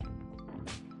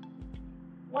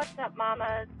What's up,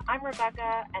 mamas? I'm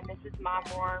Rebecca, and this is Mom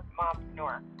Roar,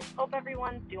 Mompreneur. Hope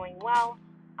everyone's doing well.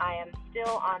 I am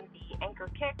still on the anchor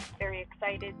kick, very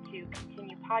excited to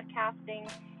continue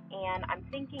podcasting, and I'm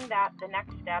thinking that the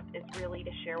next step is really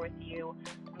to share with you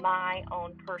my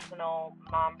own personal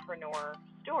mompreneur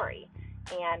story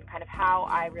and kind of how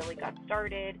I really got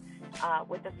started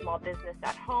with a small business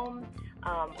at home,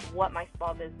 what my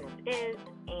small business is,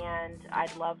 and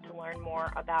I'd love to learn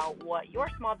more about what your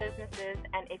small business is.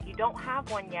 And if you don't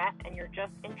have one yet and you're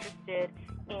just interested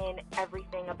in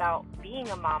everything about being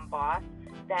a mom boss,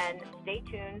 then stay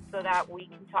tuned so that we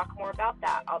can talk more about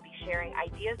that. I'll be sharing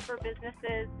ideas for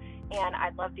businesses, and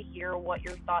I'd love to hear what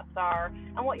your thoughts are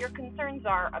and what your concerns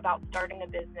are about starting a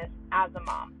business as a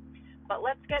mom. But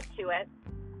let's get to it.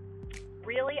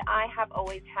 Really, I have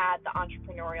always had the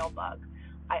entrepreneurial bug.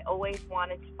 I always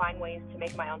wanted to find ways to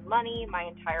make my own money my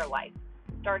entire life.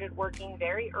 Started working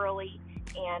very early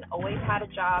and always had a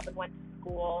job and went to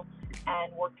school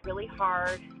and worked really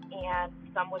hard. And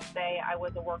some would say I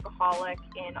was a workaholic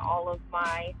in all of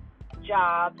my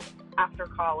jobs after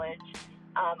college.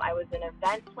 I was an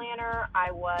event planner.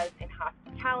 I was in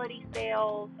hospitality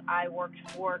sales. I worked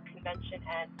for convention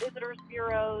and visitors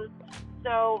bureaus.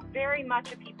 So very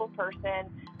much a people person,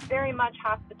 very much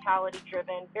hospitality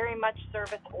driven, very much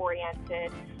service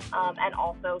oriented, and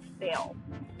also sales.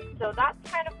 So that's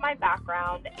kind of my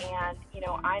background, and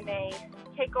I'm a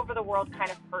take over the world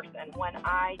kind of person. When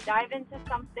I dive into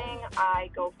something, I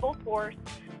go full force.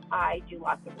 I do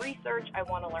lots of research. I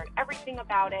want to learn everything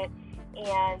about it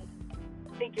and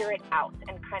figure it out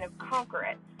and kind of conquer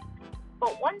it.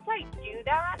 But once I do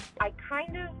that, I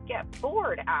kind of get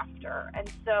bored after.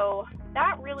 And so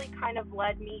that really kind of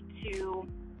led me to,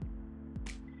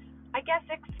 I guess,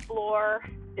 explore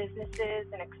businesses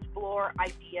and explore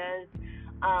ideas,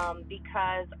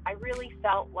 because I really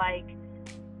felt like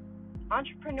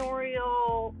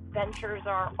entrepreneurial ventures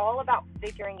are all about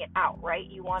figuring it out, right?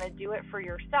 You want to do it for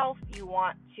yourself. You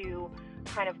want to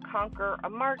kind of conquer a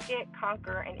market,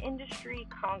 conquer an industry,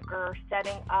 conquer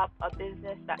setting up a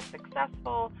business that's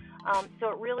successful.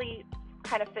 So it really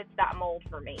kind of fits that mold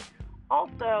for me.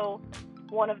 Also,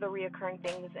 one of the reoccurring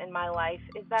things in my life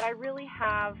is that I really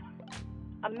have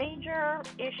a major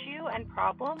issue and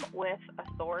problem with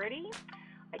authority.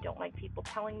 I don't like people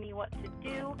telling me what to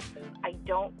do. I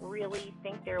don't really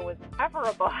think there was ever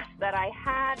a boss that I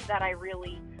had that I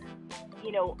really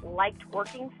liked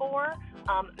working for.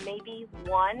 Maybe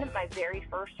one, my very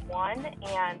first one,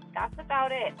 and that's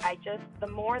about it. The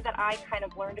more that I kind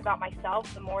of learned about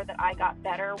myself, the more that I got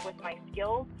better with my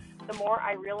skills, the more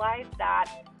I realized that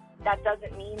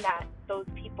doesn't mean that those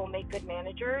people make good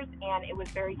managers, and it was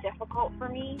very difficult for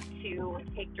me to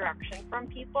take direction from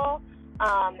people,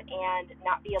 and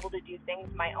not be able to do things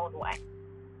my own way.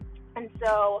 And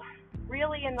so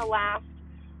really in the last,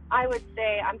 I would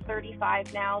say I'm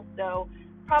 35 now, so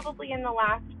probably in the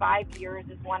last 5 years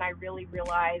is when I really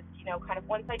realized, kind of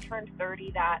once I turned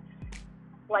 30, that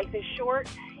life is short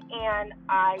and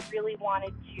I really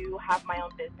wanted to have my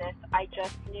own business. I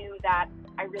just knew that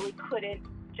I really couldn't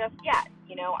just yet.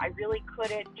 I really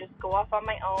couldn't just go off on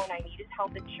my own. I needed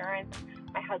health insurance.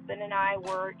 My husband and I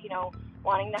were,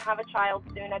 wanting to have a child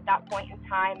soon at that point in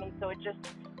time, and so it just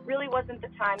really wasn't the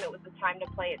time. It was the time to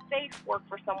play it safe, work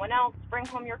for someone else, bring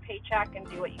home your paycheck, and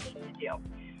do what you need to do.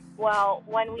 Well,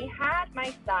 when we had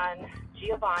my son,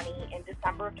 Giovanni, in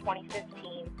December of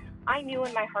 2015, I knew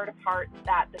in my heart of hearts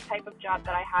that the type of job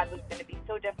that I had was going to be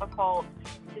so difficult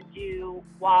to do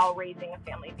while raising a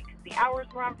family, because the hours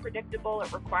were unpredictable.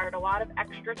 It required a lot of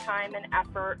extra time and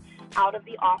effort out of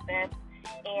the office,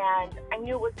 and I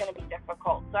knew it was going to be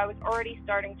difficult. So I was already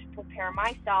starting to prepare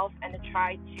myself and to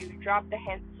try to drop the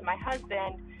hints to my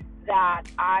husband that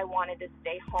I wanted to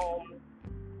stay home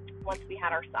once we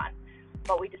had our son.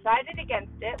 But we decided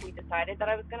against it. We decided that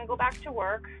I was going to go back to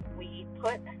work. We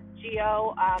put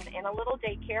Gio in a little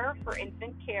daycare for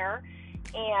infant care,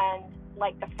 and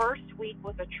like the first week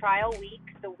was a trial week,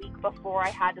 the week before I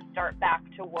had to start back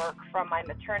to work from my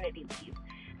maternity leave.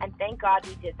 And thank God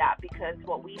we did that, because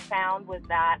what we found was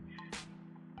that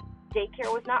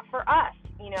daycare was not for us.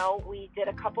 We did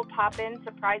a couple pop-in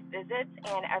surprise visits,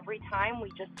 and every time we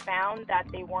just found that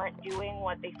they weren't doing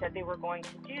what they said they were going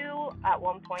to do. At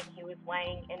one point, he was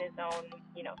laying in his own,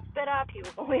 spit up. He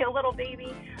was only a little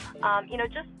baby.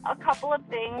 Just a couple of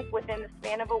things within the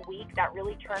span of a week that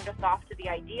really turned us off to the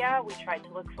idea. We tried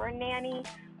to look for a nanny.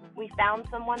 We found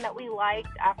someone that we liked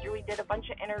after we did a bunch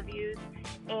of interviews.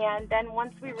 And then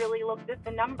once we really looked at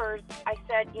the numbers, I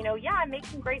said, yeah, I'm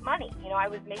making great money. I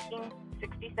was making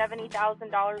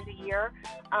 $60,000-$70,000 a year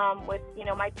with,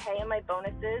 my pay and my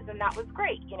bonuses, and that was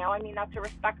great. I mean, that's a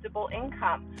respectable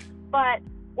income. But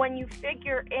when you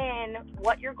figure in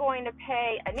what you're going to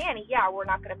pay a nanny, yeah, we're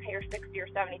not going to pay her $60,000 or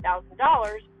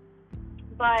 $70,000,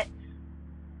 but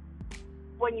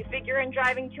when you figure in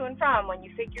driving to and from, when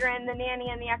you figure in the nanny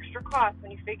and the extra costs,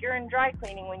 when you figure in dry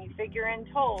cleaning, when you figure in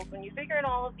tolls, when you figure in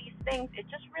all of these things, it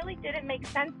just really didn't make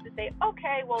sense to say,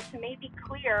 okay, well, to maybe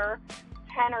clear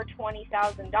 $10,000 or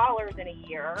 $20,000 in a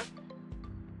year,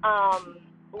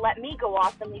 let me go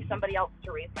off and leave somebody else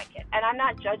to raise my kid. And I'm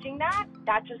not judging that.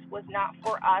 That just was not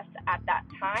for us at that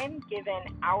time, given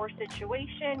our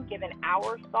situation, given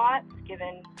our thoughts,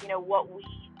 given, what we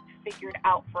figured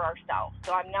out for ourselves.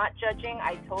 So I'm not judging.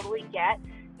 I totally get,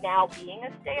 now being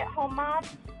a stay-at-home mom,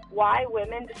 why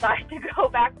women decide to go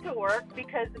back to work,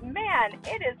 because man,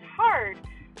 it is hard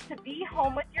to be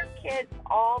home with your kids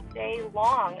all day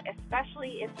long,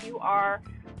 especially if you are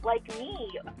like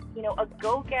me, a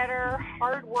go-getter,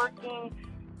 hardworking,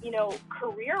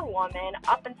 career woman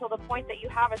up until the point that you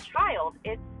have a child.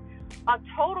 It's a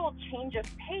total change of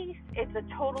pace. It's a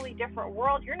totally different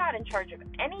world. You're not in charge of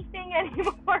anything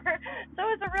anymore. So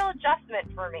it's a real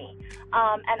adjustment for me.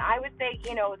 And I would say,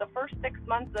 the first 6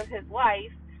 months of his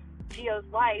life, Gio's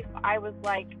life, I was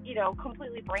like,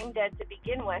 completely brain dead to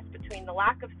begin with, between the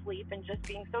lack of sleep and just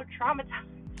being so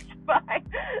traumatized by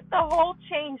the whole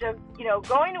change of,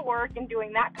 going to work and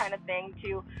doing that kind of thing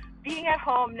to being at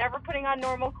home, never putting on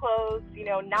normal clothes,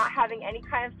 not having any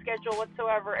kind of schedule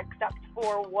whatsoever except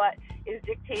for what is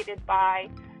dictated by,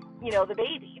 the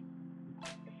baby.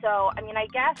 So, I mean, I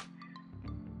guess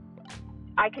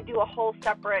I could do a whole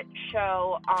separate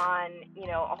show on,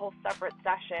 a whole separate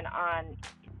session on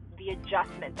the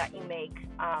adjustment that you make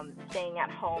staying at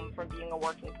home from being a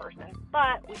working person.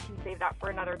 But we can save that for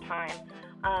another time.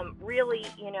 Really,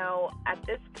 at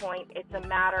this point, it's a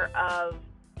matter of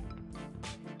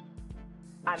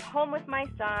I'm home with my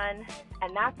son,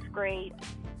 and that's great,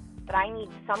 but I need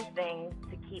something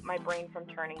to keep my brain from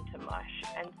turning to mush.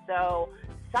 And so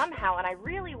somehow, and I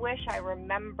really wish I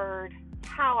remembered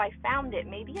how I found it,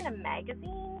 maybe in a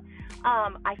magazine,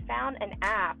 I found an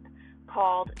app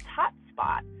called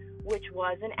Totspot, which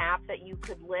was an app that you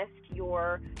could list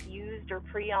your used or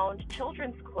pre-owned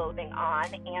children's clothing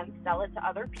on and sell it to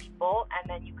other people, and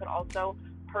then you could also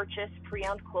purchase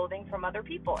pre-owned clothing from other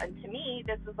people. And to me,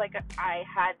 this was like, I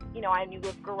knew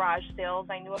of garage sales,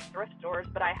 I knew of thrift stores,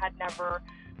 but I had never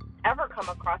ever come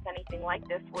across anything like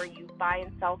this where you buy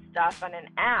and sell stuff on an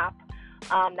app.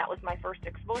 That was my first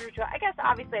exposure to it. I guess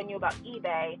obviously I knew about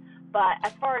eBay, but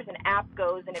as far as an app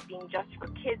goes and it being just for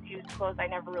kids used clothes, I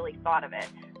never really thought of it.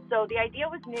 So the idea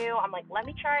was new. I'm like, let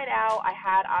me try it out. I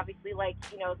had obviously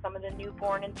some of the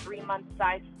newborn and 3-month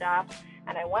size stuff,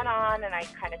 and I went on and I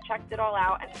kind of checked it all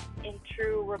out. And in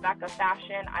true Rebecca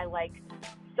fashion, I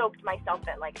soaked myself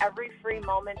in. Every free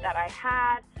moment that I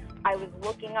had, I was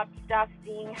looking up stuff,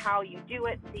 seeing how you do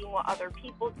it, seeing what other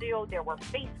people do. There were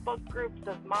Facebook groups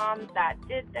of moms that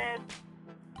did this,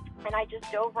 and I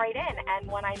just dove right in. And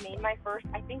when I made my first,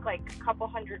 I think a couple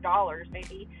 $100,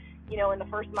 maybe, in the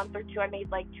first month or two, I made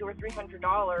 $200 or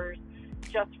 $300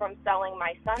 just from selling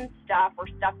my son's stuff or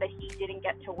stuff that he didn't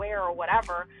get to wear or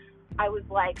whatever. I was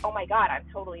like, oh my God, I'm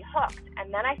totally hooked.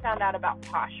 And then I found out about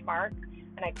Poshmark,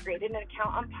 and I created an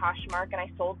account on Poshmark, and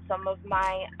I sold some of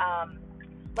my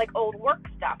old work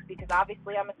stuff, because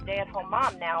obviously I'm a stay-at-home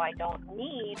mom now. I don't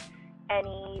need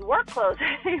any work clothes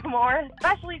anymore,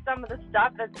 especially some of the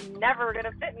stuff that's never going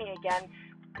to fit me again.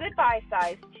 Goodbye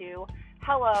size 2,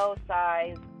 hello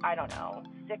size, I don't know,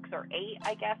 6 or 8,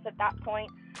 I guess, at that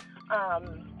point.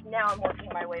 Now I'm working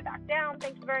my way back down,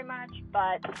 thank you very much,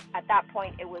 but at that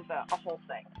point it was a whole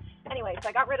thing. Anyway, so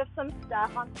I got rid of some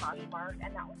stuff on Poshmark,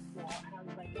 and that was cool, and I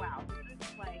was like, wow, this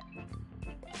is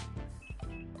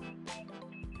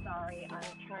sorry,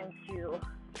 I'm trying to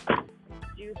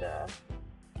do the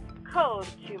code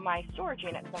to my storage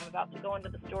unit, so I'm about to go into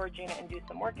the storage unit and do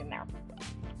some work in there.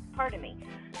 Pardon me.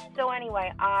 So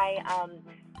anyway, I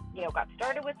got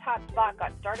started with Totspot,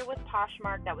 got started with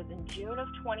Poshmark. That was in June of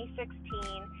 2016,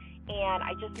 and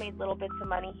I just made little bits of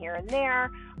money here and there.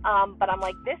 But I'm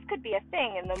like, this could be a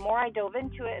thing. And the more I dove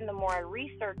into it and the more I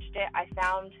researched it, I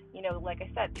found, like I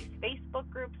said, these Facebook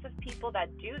groups of people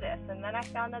that do this. And then I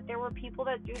found that there were people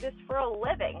that do this for a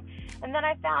living. And then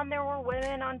I found there were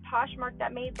women on Poshmark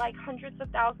that made hundreds of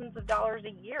thousands of dollars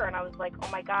a year. And I was like, oh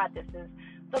my God, this is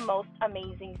the most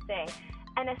amazing thing.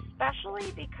 And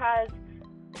especially because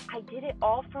I did it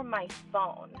all from my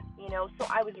phone, so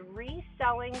I was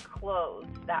reselling clothes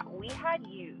that we had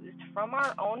used from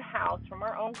our own house, from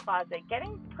our own closet,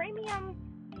 getting premium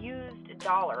used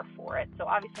dollar for it. So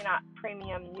obviously not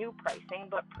premium new pricing,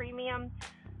 but premium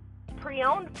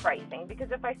pre-owned pricing, because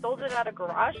if I sold it at a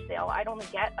garage sale, I'd only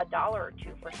get $1 or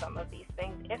 $2 for some of these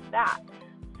things, if that.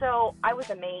 So I was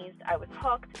amazed, I was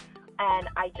hooked, and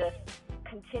I just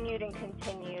continued.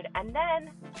 And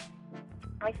then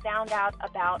I found out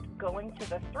about going to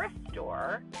the thrift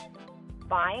store,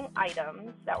 buying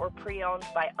items that were pre-owned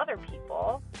by other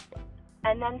people,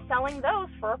 and then selling those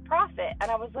for a profit. And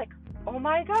I was like, oh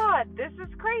my God, this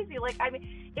is crazy. Like, I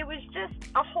mean, it was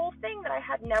just a whole thing that I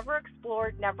had never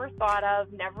explored, never thought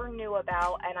of, never knew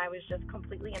about, and I was just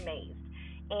completely amazed.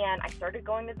 And I started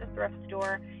going to the thrift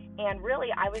store, and really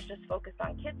I was just focused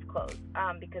on kids' clothes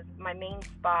because my main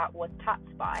spot was Tot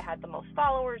Spa. I had the most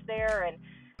followers there, and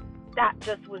that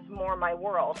just was more my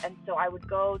world. And so I would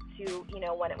go to,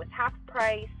 when it was half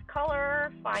price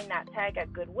color, find that tag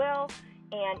at Goodwill,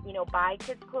 and, buy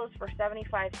kids' clothes for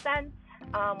 75 cents.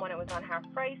 When it was on half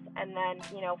price, and then,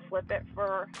 flip it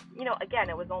for, again,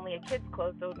 it was only a kid's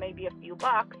clothes, so maybe a few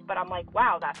bucks, but I'm like,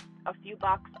 wow, that's a few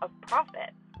bucks of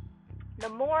profit. The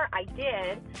more I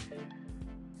did,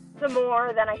 the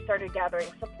more then I started gathering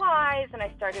supplies, and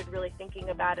I started really thinking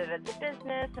about it as a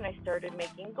business, and I started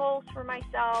making goals for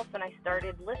myself, and I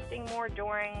started listing more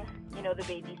during, the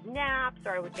baby's naps,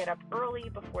 or I would get up early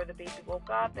before the baby woke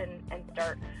up and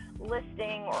start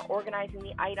listing or organizing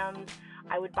the items.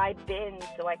 I would buy bins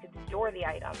so I could store the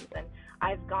items, and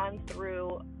I've gone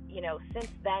through, since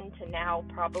then to now,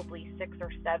 probably 6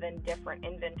 or 7 different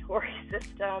inventory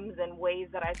systems and ways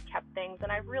that I've kept things,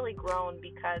 and I've really grown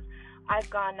because I've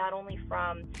gone not only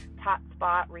from Tot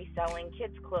Spot reselling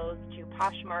kids' clothes to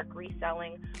Poshmark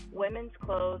reselling women's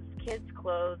clothes, kids'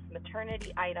 clothes,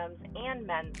 maternity items, and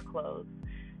men's clothes,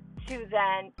 to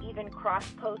then even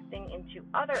cross-posting into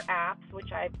other apps,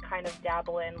 which I kind of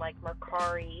dabble in, like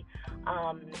Mercari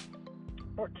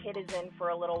or Kidizen for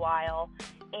a little while.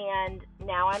 And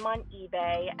now I'm on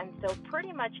eBay, and so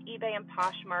pretty much eBay and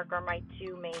Poshmark are my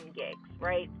 2 main gigs,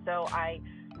 right? So I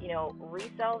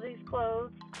resell these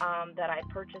clothes that I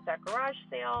purchase at garage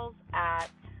sales, at,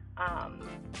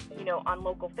 on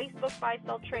local Facebook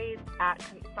buy-sell trades, at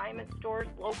consignment stores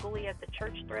locally, at the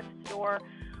church thrift store,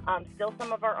 still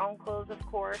some of our own clothes, of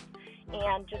course,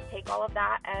 and just take all of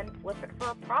that and flip it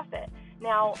for a profit.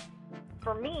 Now,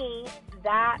 for me,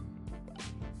 that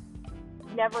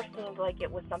never seemed like it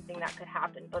was something that could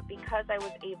happen, but because I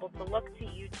was able to look to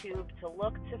YouTube, to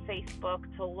look to Facebook,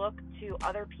 to look to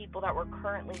other people that were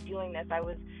currently doing this, I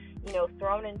was,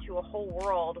 thrown into a whole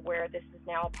world where this is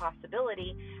now a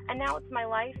possibility, and now it's my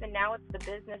life, and now it's the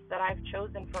business that I've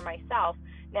chosen for myself.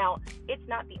 Now, it's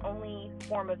not the only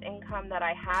form of income that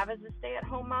I have as a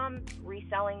stay-at-home mom.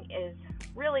 Reselling is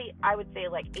really, I would say,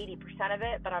 like 80% of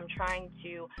it, but I'm trying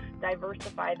to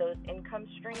diversify those income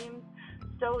streams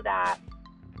so that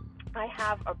I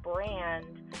have a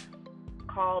brand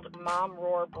called Mom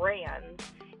Roar Brands,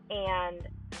 and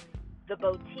the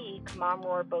boutique, Mom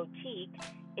Roar Boutique,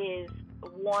 is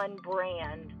one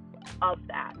brand of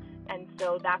that. And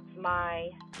so that's my,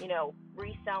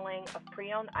 reselling of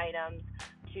pre-owned items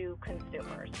to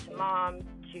consumers, to moms,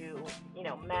 to,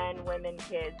 men, women,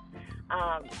 kids.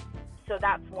 So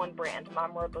that's one brand,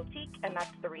 Mom Roar Boutique, and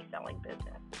that's the reselling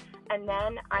business. And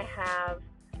then I have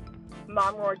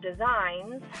Mom Roar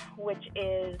Designs, which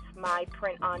is my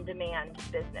print-on-demand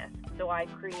business. So I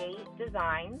create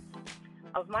designs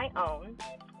of my own,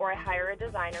 or I hire a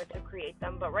designer to create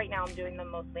them, but right now I'm doing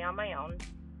them mostly on my own.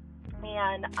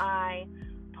 And I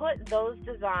put those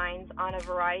designs on a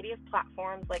variety of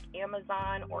platforms like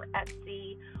Amazon or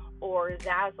Etsy or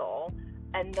Zazzle,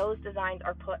 and those designs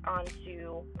are put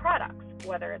onto products,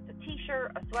 whether it's a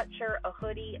t-shirt, a sweatshirt, a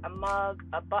hoodie, a mug,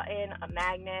 a button, a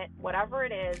magnet, whatever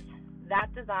it is, that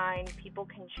design, people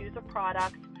can choose a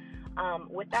product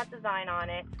with that design on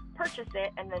it, purchase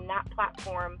it, and then that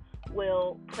platform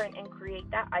will print and create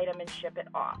that item and ship it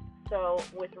off. So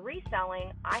with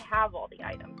reselling, I have all the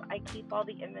items. I keep all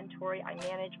the inventory. I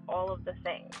manage all of the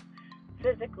things.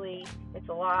 Physically, it's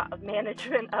a lot of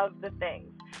management of the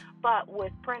things. But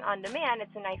with print on demand,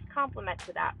 it's a nice complement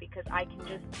to that because I can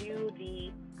just do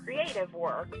the creative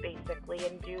work basically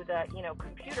and do the,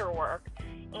 computer work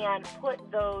and put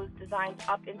those designs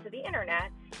up into the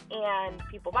internet, and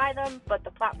people buy them, but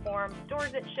the platform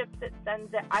stores it, ships it,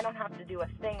 sends it. I don't have to do a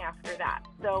thing after that.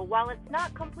 So while it's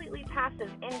not completely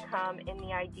passive income in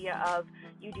the idea of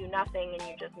you do nothing and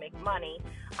you just make money,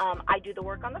 I do the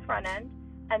work on the front end,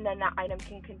 and then that item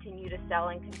can continue to sell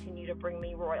and continue to bring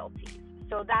me royalties.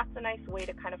 So that's a nice way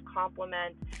to kind of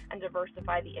complement and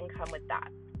diversify the income with that.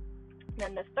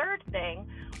 Then the third thing,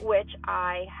 which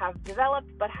I have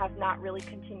developed but have not really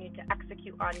continued to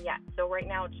execute on yet. So right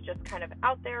now it's just kind of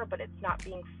out there, but it's not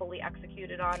being fully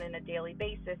executed on in a daily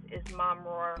basis, is Mom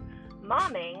Roar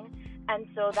Momming. And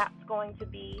so that's going to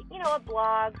be, a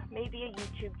blog, maybe a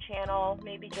YouTube channel,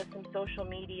 maybe just some social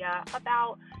media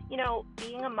about,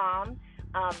 being a mom,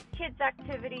 kids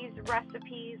activities,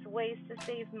 recipes, ways to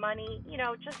save money,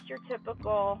 just your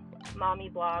typical mommy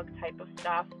blog type of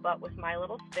stuff, but with my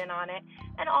little spin on it,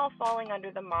 and all falling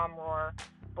under the Mom Roar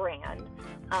brand.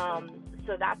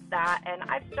 So that's that, and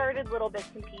I've started little bits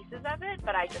and pieces of it,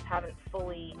 but I just haven't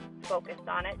fully focused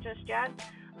on it just yet.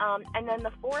 And then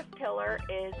the fourth pillar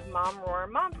is Mom Roar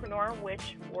Mompreneur,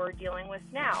 which we're dealing with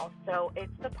now. So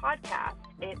it's the podcast.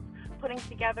 It's putting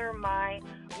together my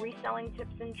reselling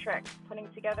tips and tricks, putting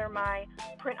together my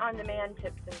print-on-demand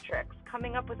tips and tricks,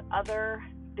 coming up with other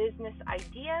business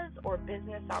ideas or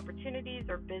business opportunities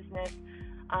or business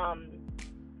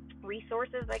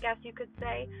resources, I guess you could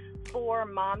say, for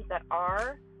moms that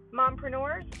are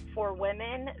mompreneurs, for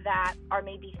women that are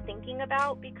maybe thinking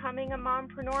about becoming a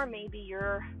mompreneur. Maybe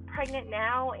you're pregnant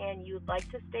now and you'd like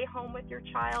to stay home with your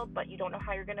child, but you don't know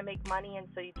how you're going to make money, and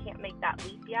so you can't make that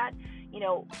leap yet.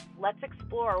 Let's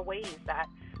explore ways that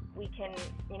we can,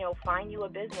 find you a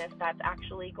business that's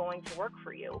actually going to work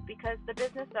for you, because the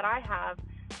business that I have,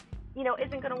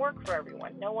 isn't going to work for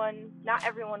everyone. Not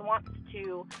everyone wants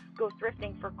to go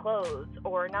thrifting for clothes,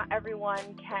 or not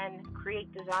everyone can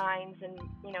create designs and,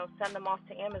 send them off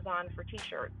to Amazon for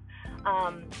t-shirts.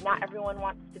 Not everyone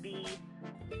wants to be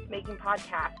making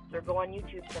podcasts or go on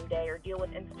YouTube someday or deal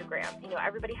with Instagram.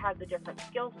 Everybody has a different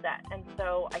skill set. And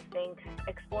so I think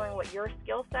exploring what your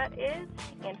skill set is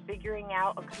and figuring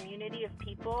out a community of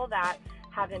people that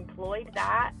have employed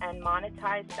that and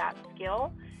monetized that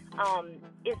skill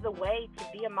is the way to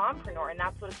be a mompreneur, and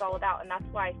that's what it's all about. And that's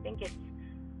why I think it's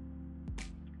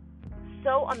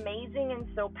so amazing and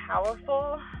so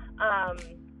powerful,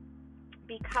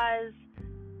 because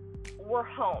we're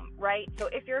home, right? So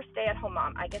if you're a stay-at-home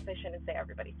mom, I guess I shouldn't say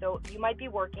everybody. So you might be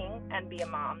working and be a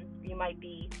mom. You might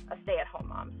be a stay-at-home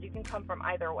mom. So you can come from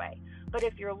either way. But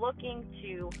if you're looking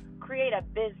to create a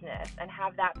business and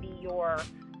have that be your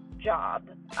job,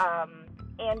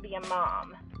 and be a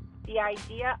mom, the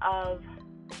idea of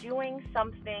doing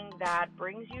something that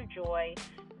brings you joy,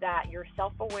 that you're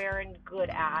self-aware and good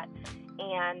at,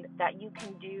 and that you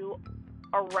can do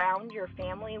around your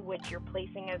family, which you're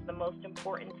placing as the most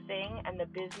important thing, and the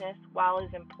business, while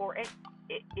is important,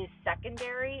 it is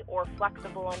secondary or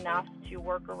flexible enough to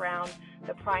work around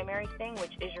the primary thing,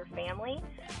 which is your family.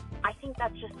 I think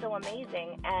that's just so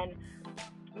amazing. And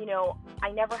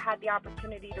I never had the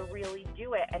opportunity to really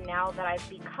do it. And now that I've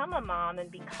become a mom,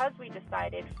 and because we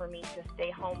decided for me to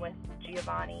stay home with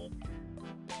Giovanni,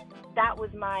 that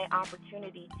was my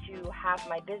opportunity to have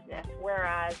my business.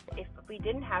 Whereas if we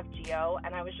didn't have Gio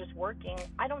and I was just working,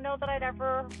 I don't know that I'd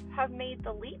ever have made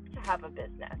the leap to have a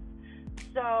business.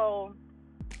 So,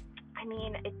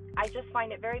 I just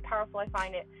find it very powerful. I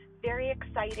find it very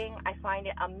exciting. I find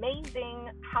it amazing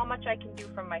how much I can do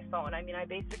from my phone. I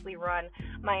basically run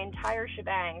my entire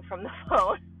shebang from the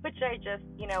phone, which I just,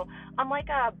 I'm like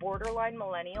a borderline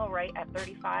millennial, right, at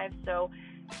 35. So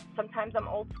sometimes I'm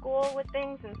old school with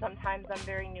things, and sometimes I'm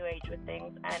very new age with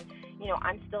things. And,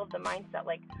 I'm still of the mindset,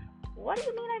 like, what do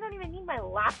you mean I don't even need my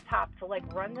laptop to,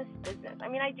 run this business?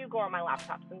 I do go on my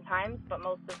laptop sometimes, but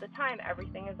most of the time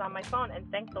everything is on my phone. And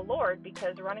thank the Lord,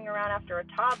 because running around after a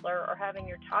toddler, or having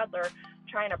your toddler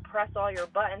trying to press all your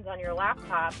buttons on your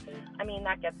laptop,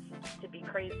 that gets to be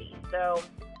crazy. So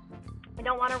I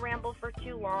don't want to ramble for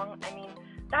too long.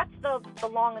 That's the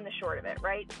long and the short of it,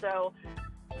 right? So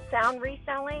sound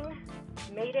reselling,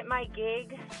 made it my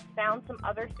gig, found some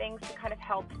other things to kind of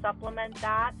help supplement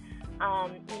that.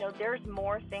 There's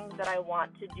more things that I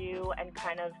want to do and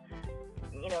kind of,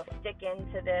 stick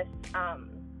into this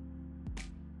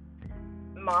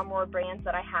Mom Roar brands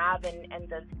that I have,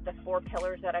 and the 4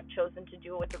 pillars that I've chosen to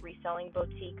do with the reselling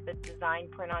boutique, the design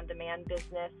print-on-demand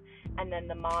business, and then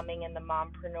the momming and the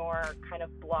mompreneur kind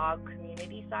of blog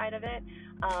community side of it.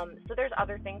 So there's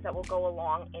other things that will go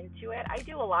along into it. I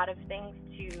do a lot of things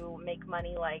to make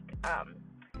money, like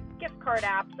gift card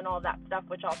apps and all that stuff,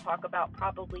 which I'll talk about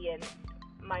probably in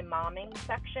my momming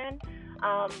section.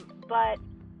 But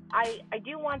I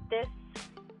do want this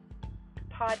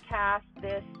podcast,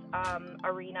 this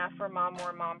arena for Mom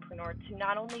Roar Mompreneur to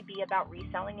not only be about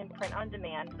reselling and print on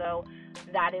demand, though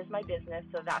that is my business,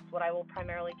 so that's what I will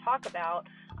primarily talk about,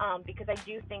 because I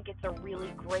do think it's a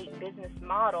really great business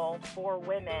model for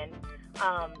women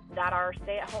that are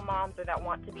stay-at-home moms, or that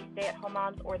want to be stay-at-home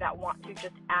moms, or that want to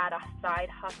just add a side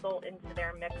hustle into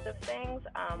their mix of things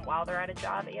while they're at a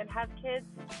job and have kids.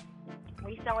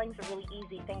 Reselling is a really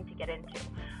easy thing to get into.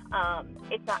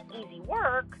 It's not easy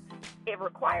work. It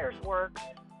requires work,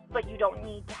 but you don't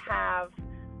need to have,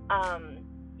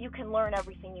 you can learn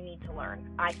everything you need to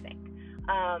learn, I think.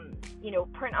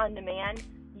 Print on demand,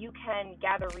 you can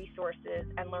gather resources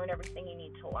and learn everything you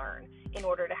need to learn in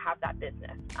order to have that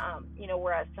business.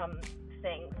 Whereas some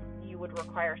things you would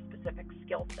require a specific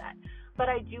skill set. But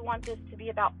I do want this to be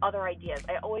about other ideas.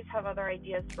 I always have other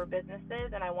ideas for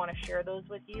businesses, and I want to share those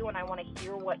with you, and I want to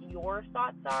hear what your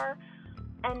thoughts are.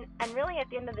 And really, at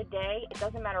the end of the day, it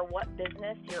doesn't matter what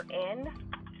business you're in.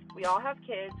 We all have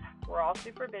kids. We're all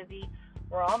super busy.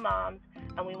 We're all moms,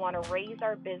 and we want to raise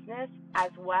our business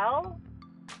as well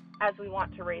as we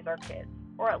want to raise our kids,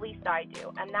 or at least I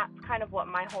do. And that's kind of what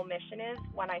my whole mission is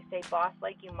when I say boss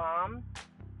like you mom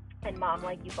and mom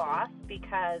like you boss,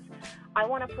 because I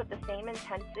want to put the same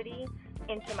intensity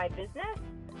into my business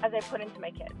as I put into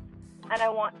my kids. And I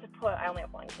only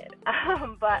have one kid,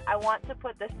 but I want to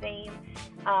put the same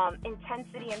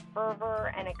intensity and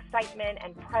fervor and excitement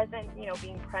and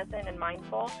being present and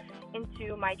mindful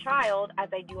into my child as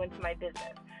I do into my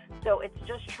business. So it's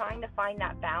just trying to find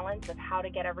that balance of how to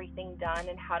get everything done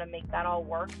and how to make that all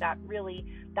work. That's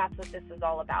what this is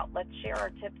all about. Let's share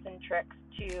our tips and tricks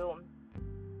to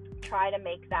try to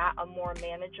make that a more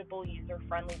manageable,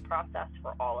 user-friendly process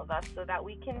for all of us, so that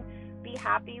we can be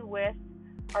happy with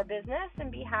our business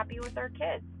and be happy with our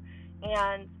kids.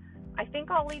 And I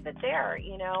think I'll leave it there.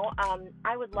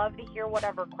 I would love to hear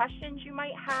whatever questions you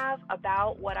might have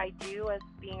about what I do as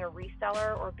being a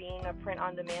reseller or being a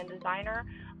print-on-demand designer.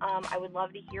 I would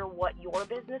love to hear what your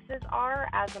businesses are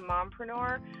as a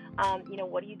mompreneur.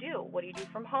 What do you do? What do you do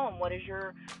from home? What is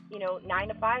your,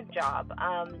 9-to-5 job?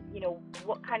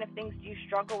 What kind of things do you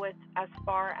struggle with as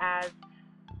far as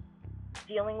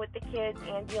dealing with the kids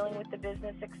and dealing with the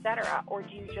business, etc.? Or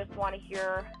do you just want to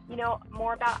hear,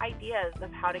 more about ideas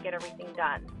of how to get everything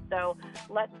done? So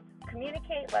let's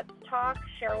communicate, let's talk,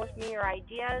 share with me your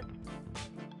ideas,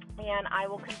 and I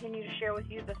will continue to share with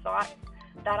you the thoughts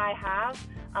that I have.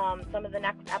 Some of the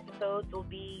next episodes will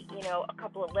be, a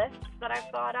couple of lists that I've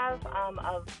thought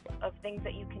of things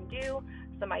that you can do,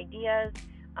 some ideas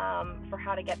for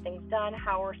how to get things done,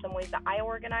 how are some ways that I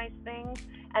organize things,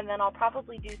 and then I'll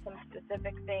probably do some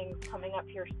specific things coming up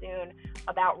here soon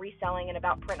about reselling and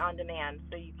about print on demand,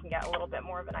 so you can get a little bit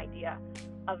more of an idea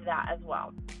of that as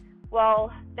well.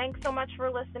 Well, thanks so much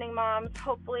for listening, moms.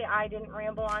 Hopefully I didn't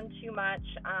ramble on too much.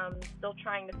 Still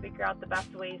trying to figure out the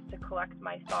best ways to collect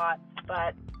my thoughts,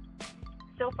 but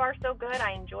so far so good.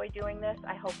 I enjoy doing this.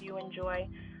 I hope you enjoy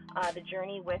the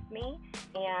journey with me,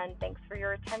 and thanks for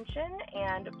your attention,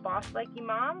 and boss like you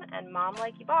mom and mom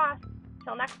like you boss.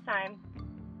 Till next time,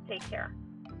 take care.